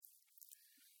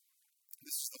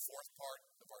This is the fourth part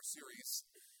of our series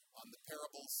on the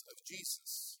parables of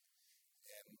Jesus.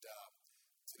 And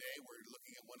today we're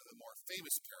looking at one of the more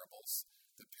famous parables,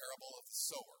 the parable of the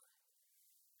sower.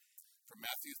 From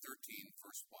Matthew 13,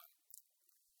 verse 1.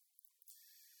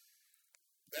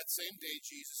 That same day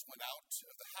Jesus went out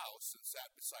of the house and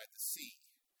sat beside the sea.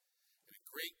 And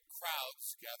great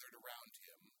crowds gathered around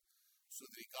him,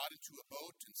 so that he got into a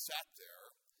boat and sat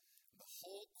there. And the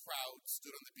whole crowd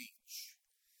stood on the beach.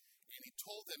 And he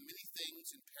told them many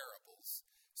things in parables,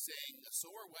 saying, a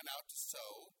sower went out to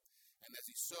sow, and as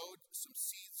he sowed, some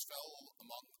seeds fell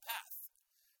among the path.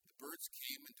 The birds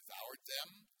came and devoured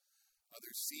them.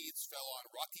 Other seeds fell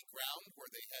on rocky ground where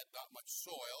they had not much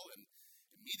soil, and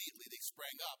immediately they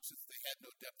sprang up, since they had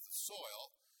no depth of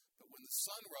soil. But when the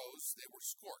sun rose, they were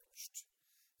scorched,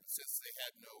 and since they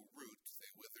had no root,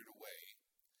 they withered away.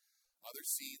 Other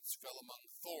seeds fell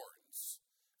among thorns,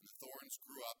 and the thorns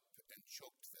grew up and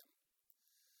choked them.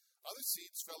 Other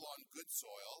seeds fell on good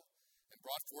soil and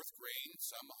brought forth grain,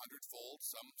 some 100-fold,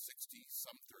 some 60,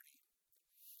 some 30.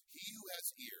 He who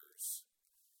has ears,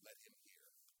 let him hear.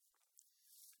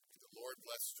 May the Lord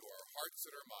bless to our hearts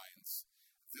and our minds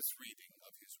this reading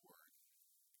of his word.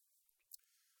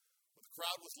 Well, the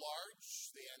crowd was large.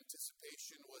 The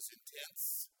anticipation was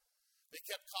intense. They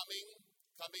kept coming,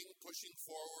 pushing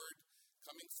forward,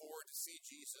 coming forward to see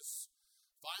Jesus.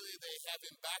 Finally, they have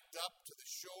him backed up to the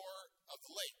shore of the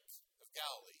lake of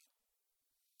Galilee.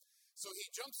 So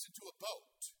he jumps into a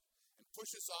boat and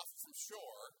pushes off from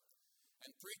shore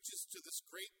and preaches to this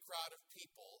great crowd of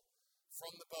people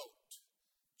from the boat,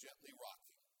 gently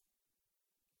rocking.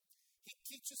 He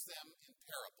teaches them in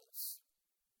parables.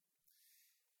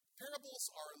 Parables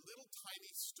are little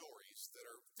tiny stories that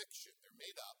are fiction. They're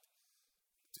made up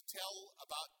to tell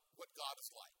about what God is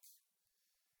like.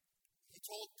 He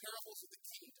told parables of the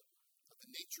kingdom, of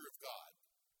the nature of God.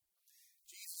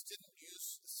 Jesus didn't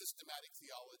use systematic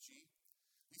theology.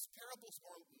 These parables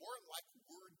were more like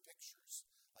word pictures,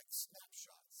 like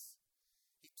snapshots.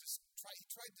 He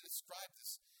tried to describe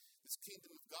this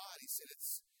kingdom of God. He said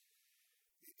it's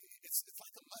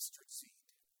like a mustard seed,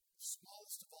 the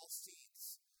smallest of all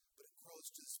seeds, but it grows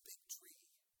to this big tree.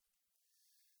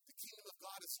 The kingdom of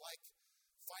God is like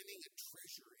finding a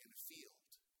treasure in a field.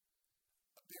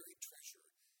 Buried treasure,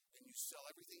 and you sell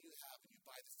everything you have and you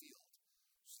buy the field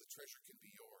so the treasure can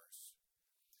be yours.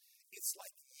 It's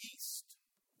like yeast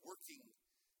working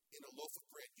in a loaf of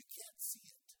bread. You can't see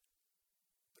it,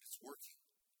 but it's working.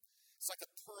 It's like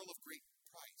a pearl of great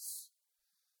price,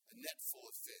 a net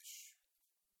full of fish.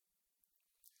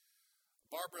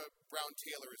 Barbara Brown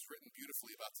Taylor has written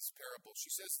beautifully about this parable.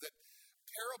 She says that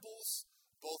parables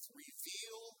both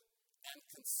reveal and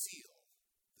conceal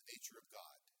the nature of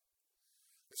God.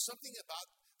 There's something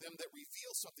about them that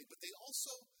reveal something, but they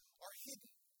also are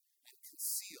hidden and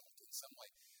concealed in some way.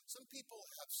 Some people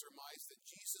have surmised that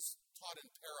Jesus taught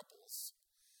in parables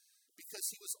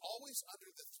because he was always under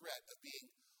the threat of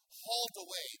being hauled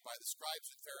away by the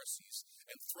scribes and Pharisees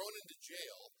and thrown into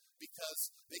jail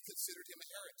because they considered him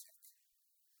a heretic.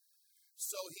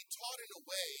 So he taught in a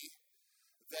way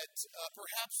that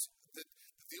perhaps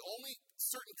the only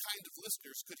certain kind of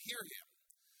listeners could hear him.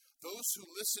 Those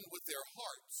who listen with their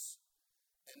hearts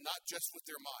and not just with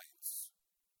their minds.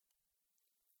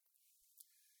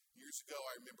 Years ago,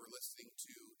 I remember listening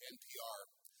to NPR,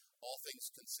 All Things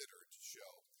Considered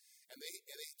show, and they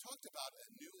talked about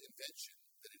a new invention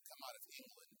that had come out of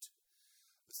England.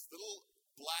 This little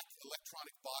black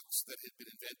electronic box that had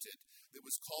been invented that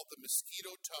was called the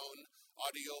Mosquito Tone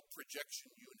Audio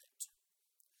Projection Unit.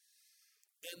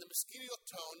 And the Mosquito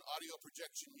Tone Audio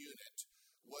Projection Unit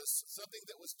was something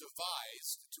that was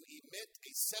devised to emit a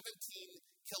 17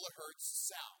 kilohertz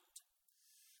sound.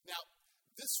 Now,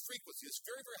 this frequency, this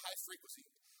very, very high frequency,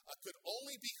 could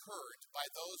only be heard by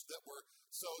those that were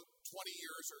 20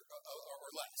 years or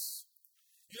less.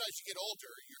 You know, as you get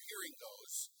older, your hearing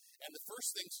goes, and the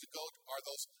first things to go are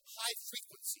those high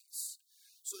frequencies.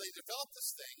 So they developed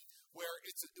this thing where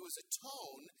it was a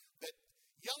tone that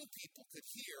young people could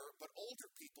hear, but older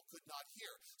people could not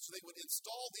hear. So they would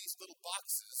install these little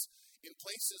boxes in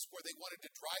places where they wanted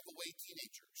to drive away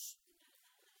teenagers.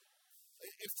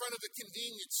 In front of a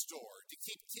convenience store to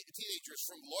keep teenagers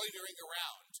from loitering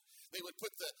around. They would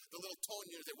put the little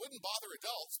tone unit. They wouldn't bother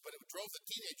adults, but it drove the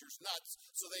teenagers nuts,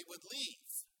 so they would leave.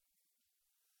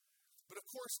 But of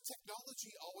course,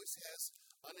 technology always has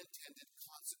unintended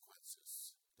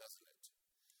consequences, doesn't it?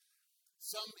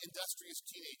 Some industrious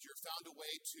teenager found a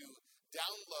way to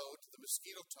download the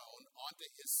Mosquito Tone onto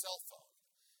his cell phone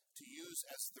to use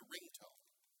as the ringtone.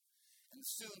 And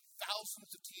soon,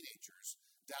 thousands of teenagers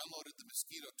downloaded the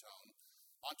Mosquito Tone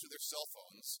onto their cell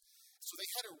phones, So they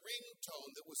had a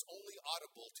ringtone that was only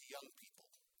audible to young people.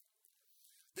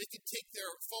 They could take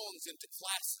their phones into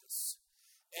classes,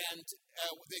 and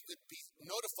they could be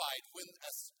notified when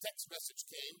a text message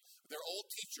came. Their old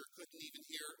teacher couldn't even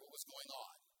hear what was going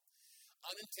on.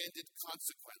 Unintended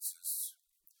consequences.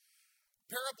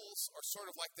 Parables are sort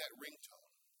of like that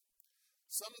ringtone.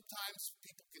 Sometimes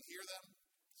people can hear them,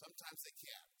 sometimes they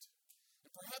can't.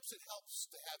 And perhaps it helps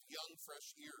to have young,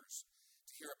 fresh ears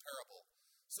to hear a parable.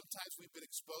 Sometimes we've been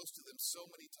exposed to them so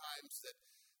many times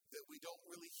that we don't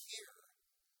really hear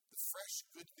the fresh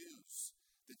good news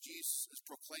that Jesus is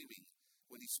proclaiming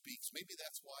when he speaks. Maybe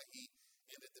that's why he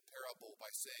ended the parable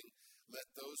by saying,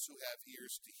 "Let those who have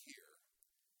ears to hear,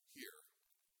 hear."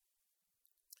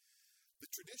 The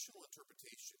traditional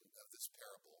interpretation of this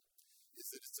parable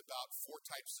is that it's about four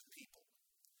types of people.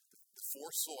 The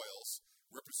four soils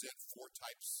represent four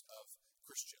types of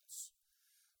Christians.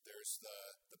 There's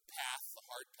the path, the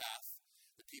hard path,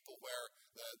 the people where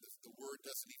the word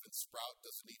doesn't even sprout,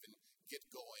 doesn't even get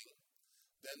going.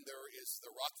 Then there is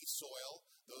the rocky soil,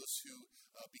 those who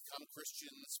become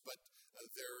Christians, but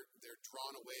they're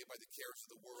drawn away by the cares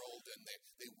of the world, and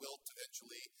they wilt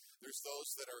eventually. There's those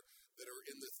that are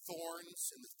in the thorns,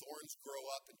 and the thorns grow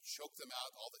up and choke them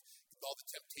out. All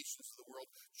the temptations of the world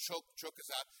choke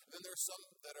us out. And then there's some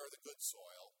that are the good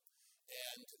soil,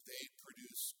 and they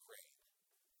produce grain.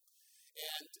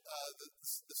 And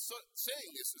the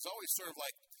saying is always sort of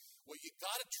like, well, you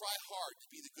got to try hard to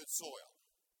be the good soil.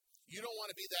 You don't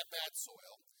want to be that bad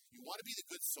soil. You want to be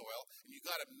the good soil, and you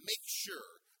got to make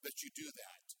sure that you do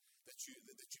that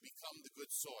you become the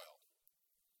good soil.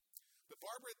 But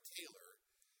Barbara Taylor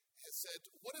has said,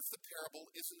 what if the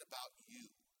parable isn't about you?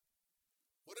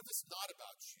 What if it's not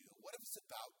about you? What if it's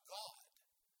about God?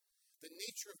 The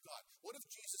nature of God. What if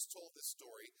Jesus told this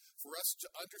story for us to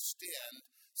understand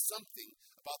something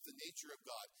about the nature of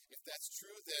God? If that's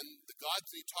true, then the God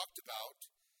that he talked about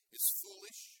is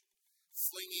foolish,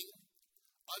 flinging,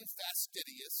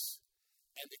 unfastidious,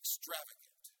 and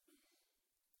extravagant.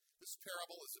 This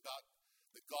parable is about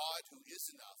the God who is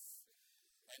enough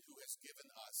and who has given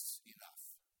us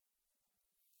enough.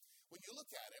 When you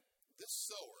look at it, this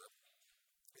sower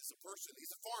is a person,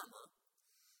 he's a farmer,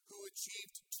 who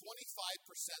achieved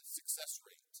 25% success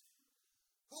rate.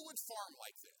 Who would farm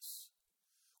like this?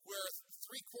 Where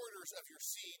 3/4 of your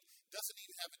seed doesn't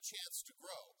even have a chance to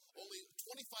grow. Only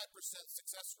 25%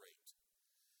 success rate.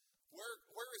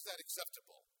 Where is that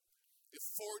acceptable? If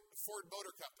Ford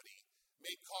Motor Company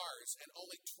made cars and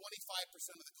only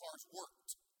 25% of the cars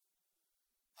worked,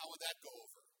 how would that go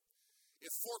over?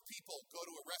 If 4 people go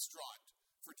to a restaurant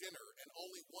for dinner and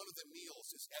only one of the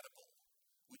meals is edible,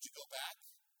 would you go back?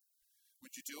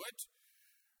 Would you do it?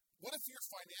 What if your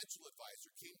financial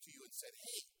advisor came to you and said,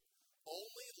 hey,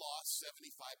 only lost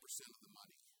 75% of the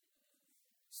money.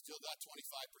 Still got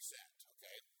 25%,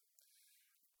 okay?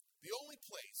 The only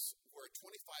place where a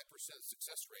 25%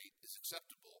 success rate is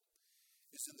acceptable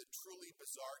is in the truly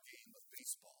bizarre game of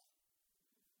baseball.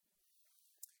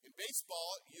 In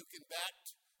baseball, you can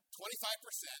bet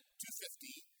 25%,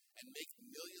 $250, and make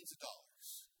millions of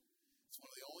dollars. It's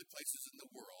one of the only places in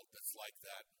the world that's like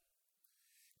that.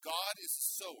 God is a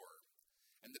sower,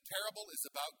 and the parable is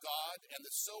about God, and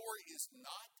the sower is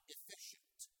not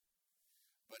efficient,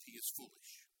 but he is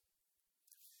foolish.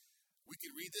 We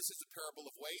can read this as a parable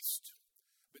of waste,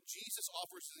 but Jesus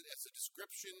offers it as a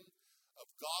description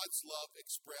of God's love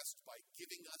expressed by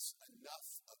giving us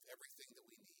enough of everything that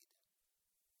we need.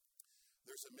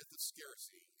 There's a myth of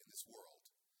scarcity in this world,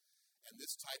 and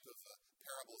this type of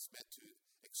parable is meant to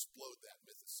explode that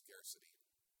myth of scarcity.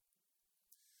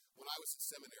 When I was in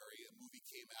seminary, a movie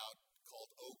came out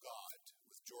called Oh God,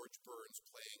 with George Burns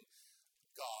playing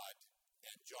God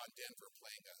and John Denver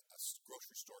playing a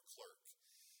grocery store clerk.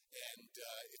 And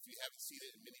if you haven't seen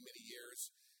it in many, many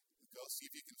years, go see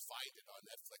if you can find it on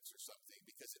Netflix or something,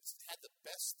 because it's had the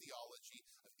best theology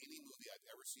of any movie I've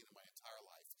ever seen in my entire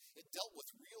life. It dealt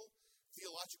with real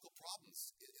theological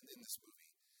problems in this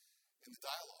movie, in the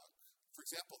dialogue. For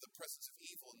example, the presence of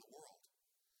evil in the world.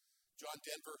 John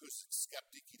Denver, who's a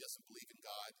skeptic, he doesn't believe in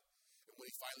God, and when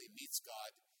he finally meets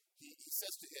God, he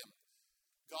says to him,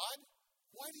 God,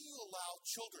 why do you allow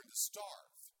children to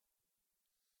starve?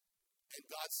 And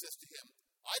God says to him,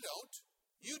 I don't,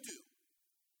 you do.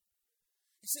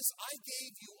 He says, I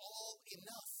gave you all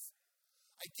enough.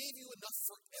 I gave you enough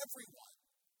for everyone,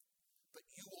 but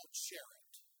you won't share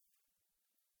it.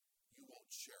 You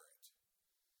won't share it.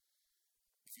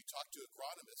 If you talk to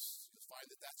agronomists, you'll find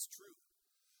that that's true.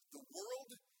 The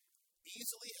world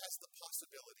easily has the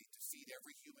possibility to feed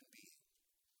every human being.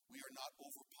 We are not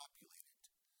overpopulated.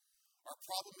 Our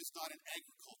problem is not an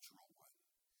agricultural one.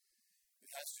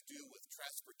 has to do with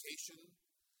transportation,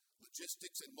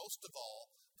 logistics, and most of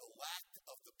all, the lack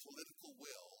of the political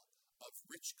will of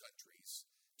rich countries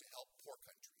to help poor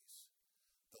countries.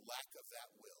 The lack of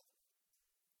that will.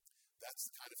 That's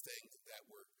the kind of thing that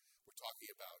we're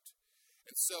talking about.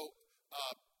 And so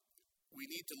we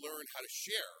need to learn how to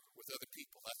share with other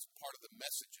people. That's part of the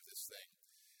message of this thing.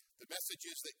 The message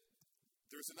is that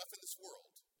there's enough in this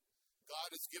world. God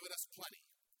has given us plenty,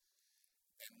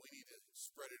 and we need to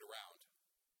spread it around.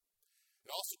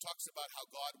 It also talks about how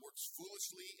God works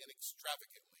foolishly and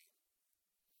extravagantly.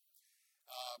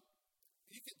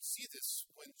 You can see this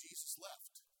when Jesus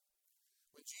left.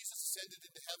 When Jesus ascended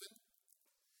into heaven,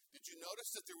 did you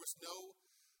notice that there was no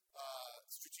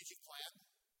strategic plan?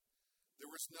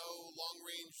 There was no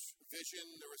long-range vision.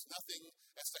 There was nothing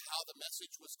as to how the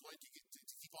message was going to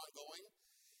keep on going.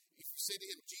 If you say to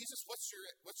him, Jesus, what's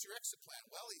your exit plan?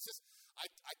 Well, he says,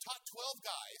 I taught 12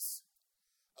 guys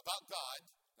about God,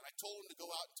 and I told them to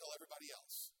go out and tell everybody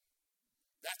else.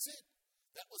 That's it.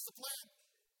 That was the plan.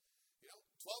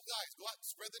 12 guys, go out and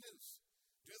spread the news.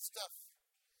 Do the stuff.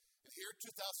 And here,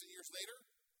 2,000 years later,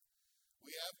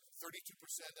 we have 32%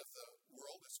 of the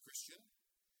world is Christian.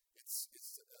 It's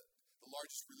the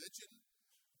largest religion,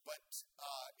 but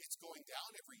it's going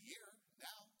down every year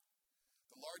now.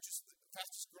 The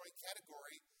fastest growing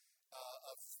category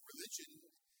of religion,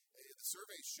 the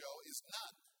surveys show, is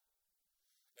none.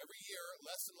 Every year,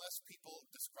 less and less people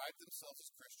describe themselves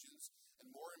as Christians, and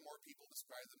more people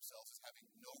describe themselves as having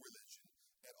no religion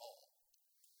at all.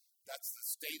 That's the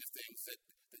state of things that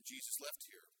Jesus left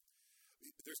here.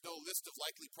 There's no list of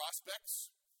likely prospects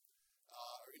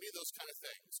or any of those kind of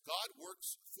things. God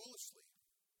works foolishly.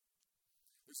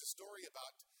 There's a story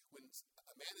about when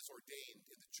a man is ordained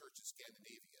in the church in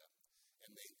Scandinavia,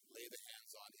 and they lay the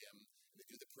hands on him, and they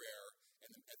do the prayer,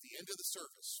 and at the end of the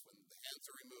service, when the hands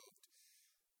are removed,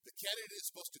 the candidate is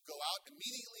supposed to go out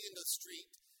immediately into the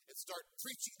street and start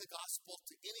preaching the gospel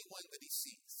to anyone that he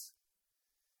sees.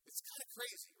 It's kind of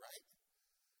crazy, right?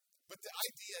 But the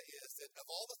idea is that of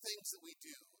all the things that we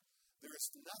do, there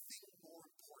is nothing more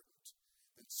important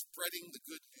than spreading the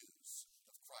good news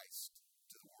of Christ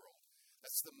to the world.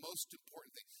 That's the most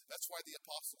important thing. That's why the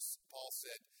Apostle Paul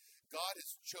said, God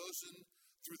has chosen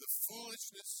through the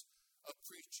foolishness of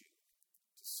preaching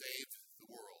to save the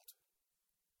world.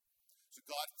 So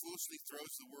God foolishly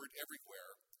throws the word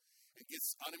everywhere and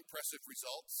gets unimpressive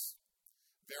results,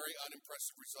 very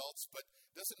unimpressive results, but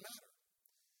it doesn't matter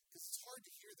because it's hard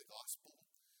to hear the gospel.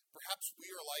 Perhaps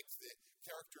we are like the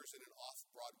characters in an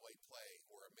off-Broadway play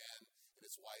where a man and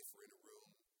his wife are in a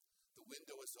room, the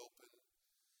window is open,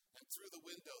 and through the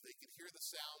window they can hear the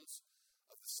sounds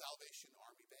of the Salvation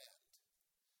Army Band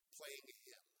playing a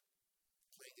hymn,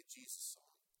 playing a Jesus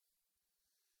song.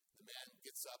 The man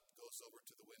gets up, goes over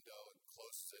to the window and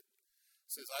closes it,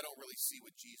 says, I don't really see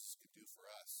what Jesus could do for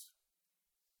us.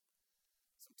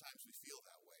 Sometimes we feel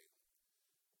that way.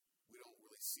 We don't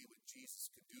really see what Jesus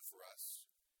can do for us.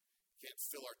 Can't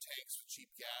fill our tanks with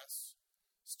cheap gas,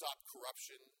 stop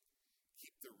corruption,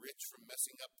 keep the rich from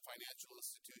messing up financial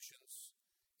institutions,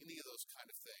 any of those kind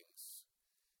of things.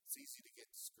 It's easy to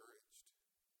get discouraged.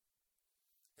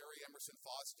 Harry Emerson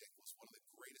Fosdick was one of the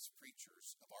greatest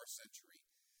preachers of our century.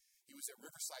 He was at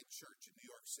Riverside Church in New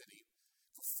York City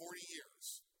for 40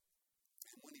 years.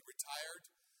 And when he retired,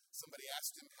 somebody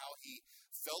asked him how he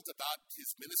felt about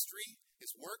his ministry,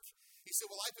 his work. He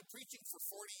said, well, I've been preaching for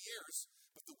 40 years,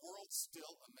 but the world's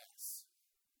still a mess.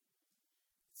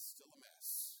 It's still a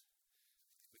mess.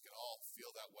 We can all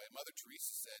feel that way. Mother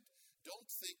Teresa said,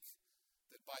 don't think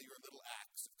that by your little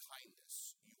acts of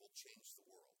kindness you will change the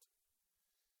world.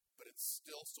 But it's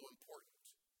still so important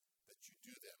that you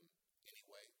do them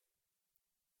anyway.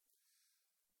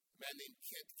 A man named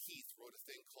Kent Keith wrote a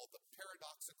thing called the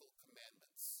Paradoxical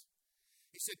Commandments.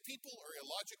 He said, people are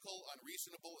illogical,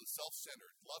 unreasonable, and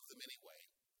self-centered. Love them anyway.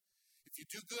 If you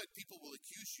do good, people will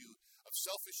accuse you of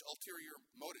selfish, ulterior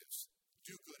motives.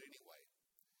 Do good anyway.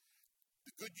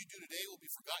 The good you do today will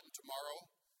be forgotten tomorrow.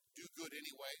 Do good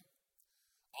anyway.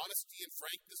 Honesty and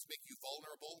frankness make you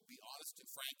vulnerable. Be honest and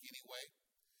frank anyway.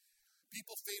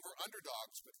 People favor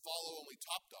underdogs, but follow only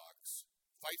top dogs.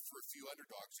 Fight for a few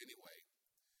underdogs anyway.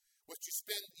 What you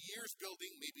spend years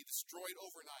building may be destroyed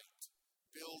overnight.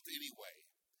 Build anyway.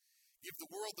 Give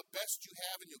the world the best you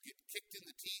have and you'll get kicked in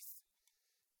the teeth.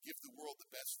 Give the world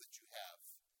the best that you have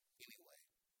anyway.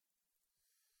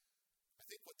 I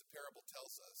think what the parable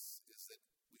tells us is that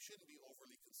we shouldn't be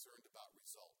overly concerned about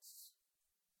results.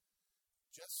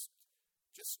 Just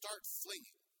start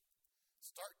flinging.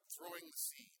 Start throwing the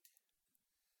seed.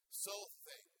 Sow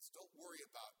things. Don't worry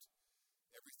about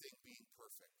everything being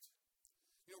perfect.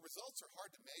 Results are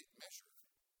hard to measure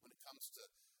when it comes to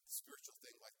spiritual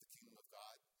thing like the kingdom of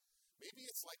God. Maybe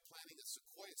it's like planting a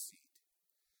sequoia seed.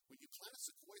 When you plant a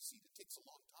sequoia seed, it takes a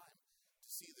long time to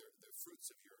see the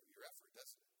fruits of your effort,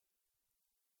 doesn't it?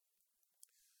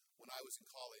 When I was in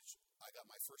college, I got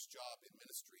my first job in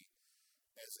ministry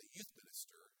as a youth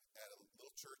minister at a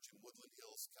little church in Woodland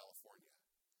Hills, California.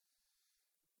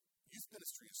 Youth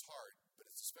ministry is hard,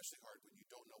 but it's especially hard when you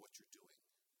don't know what you're doing.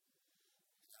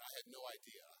 And I had no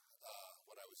idea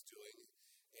what I was doing.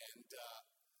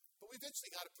 But we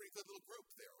eventually got a pretty good little group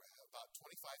there, about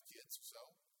 25 kids or so.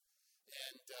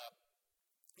 And,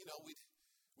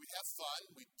 we'd have fun,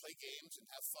 we'd play games and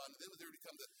have fun. And then there would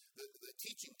come the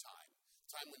teaching time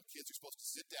when kids are supposed to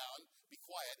sit down, be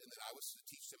quiet, and then I was to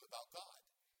teach them about God.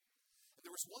 And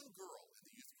there was one girl in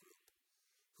the youth group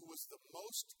who was the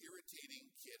most irritating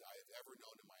kid I have ever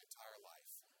known in my entire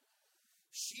life.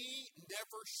 She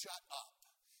never shut up.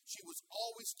 She was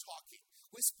always talking,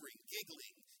 whispering,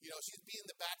 giggling. She'd be in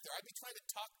the back there. I'd be trying to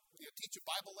talk, teach a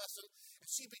Bible lesson, and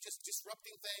she'd be just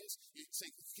disrupting things. You'd say,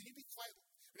 "Can you be quiet?"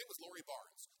 Her name was Lori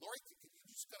Barnes. Lori, can you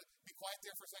just kind of be quiet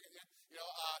there for a second? Yeah.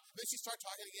 Then she'd start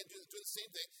talking again, doing the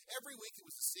same thing. Every week it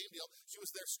was the same deal. She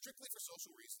was there strictly for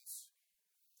social reasons.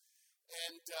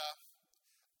 And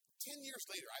 10 years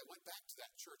later, I went back to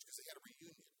that church because they had a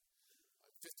reunion,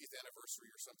 50th anniversary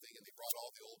or something, and they brought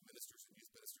all the old ministers and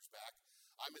youth ministers back.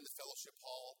 I'm in the fellowship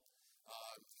hall,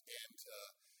 and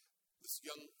this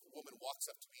young woman walks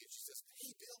up to me and she says,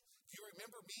 "Hey, Bill, do you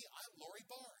remember me? I'm Lori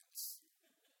Barnes."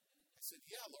 I said,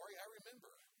 "Yeah, Lori, I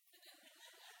remember.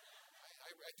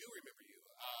 I do remember you.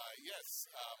 Yes."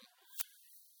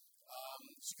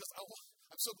 She goes,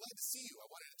 "I'm so glad to see you. I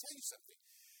wanted to tell you something.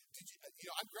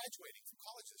 I'm graduating from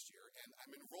college this year, and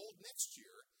I'm enrolled next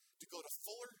year to go to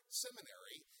Fuller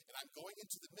Seminary, and I'm going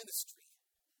into the ministry."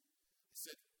 I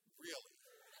said, "Really?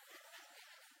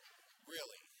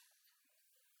 Really?"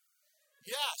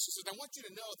 "Yeah," she said, "I want you to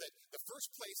know that the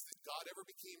first place that God ever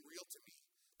became real to me,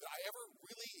 that I ever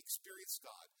really experienced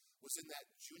God, was in that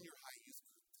junior high youth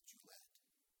group that you led."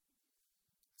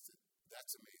 I said,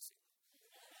 "That's amazing."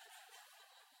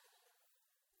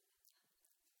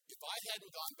 If I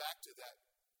hadn't gone back to that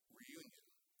reunion,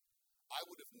 I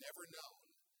would have never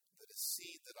known that a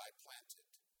seed that I planted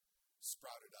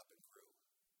sprouted up and grew.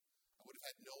 I would have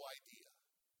had no idea.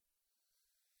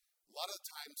 A lot of the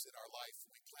times in our life,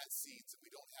 we plant seeds and we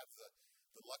don't have the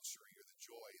luxury or the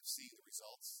joy of seeing the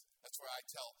results. That's why I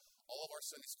tell all of our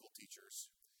Sunday school teachers,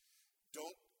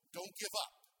 don't give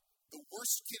up. The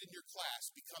worst kid in your class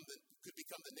could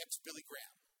become the next Billy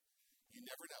Graham. You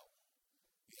never know.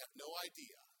 You have no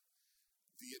idea.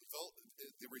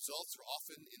 The results are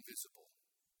often invisible.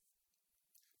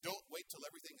 Don't wait till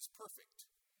everything is perfect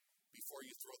before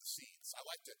you throw the seeds. I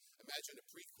like to imagine a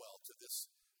prequel to this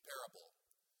parable.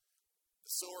 The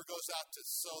sower goes out to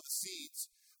sow the seeds,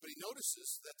 but he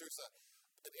notices that there's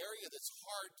an area that's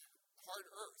hard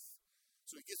earth.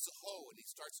 So he gets a hoe and he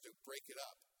starts to break it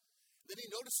up. Then he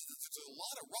notices that there's a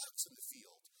lot of rocks in the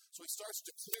field. So he starts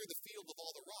to clear the field of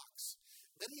all the rocks.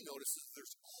 Then he notices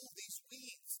there's all these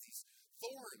weeds, these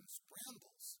thorns,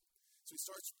 brambles. So he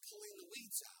starts pulling the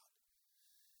weeds out.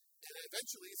 And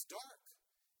eventually it's dark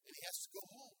and he has to go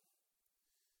home.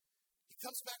 He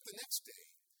comes back the next day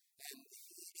and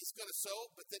he's going to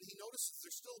sow, but then he notices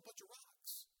there's still a bunch of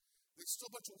rocks. There's still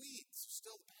a bunch of weeds. There's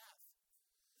still the path.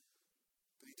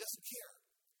 But he doesn't care.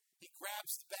 He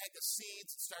grabs the bag of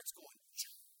seeds and starts going,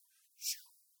 shoo, shoo,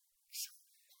 shoo.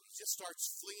 He just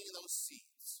starts flinging those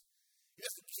seeds. He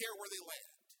doesn't care where they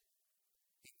land.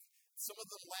 Some of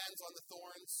them lands on the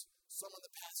thorns, some on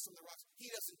the paths, some on the rocks. He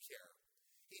doesn't care.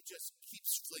 He just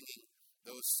keeps flinging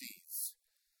those seeds.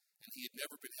 And he had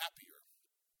never been happier.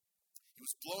 He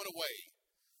was blown away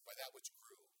by that which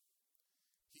grew.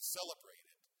 He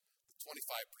celebrated the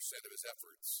 25% of his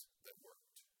efforts that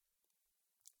worked.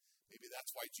 Maybe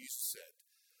that's why Jesus said,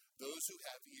 "Those who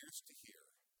have ears to hear,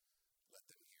 let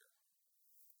them hear."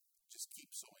 Just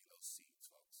keep sowing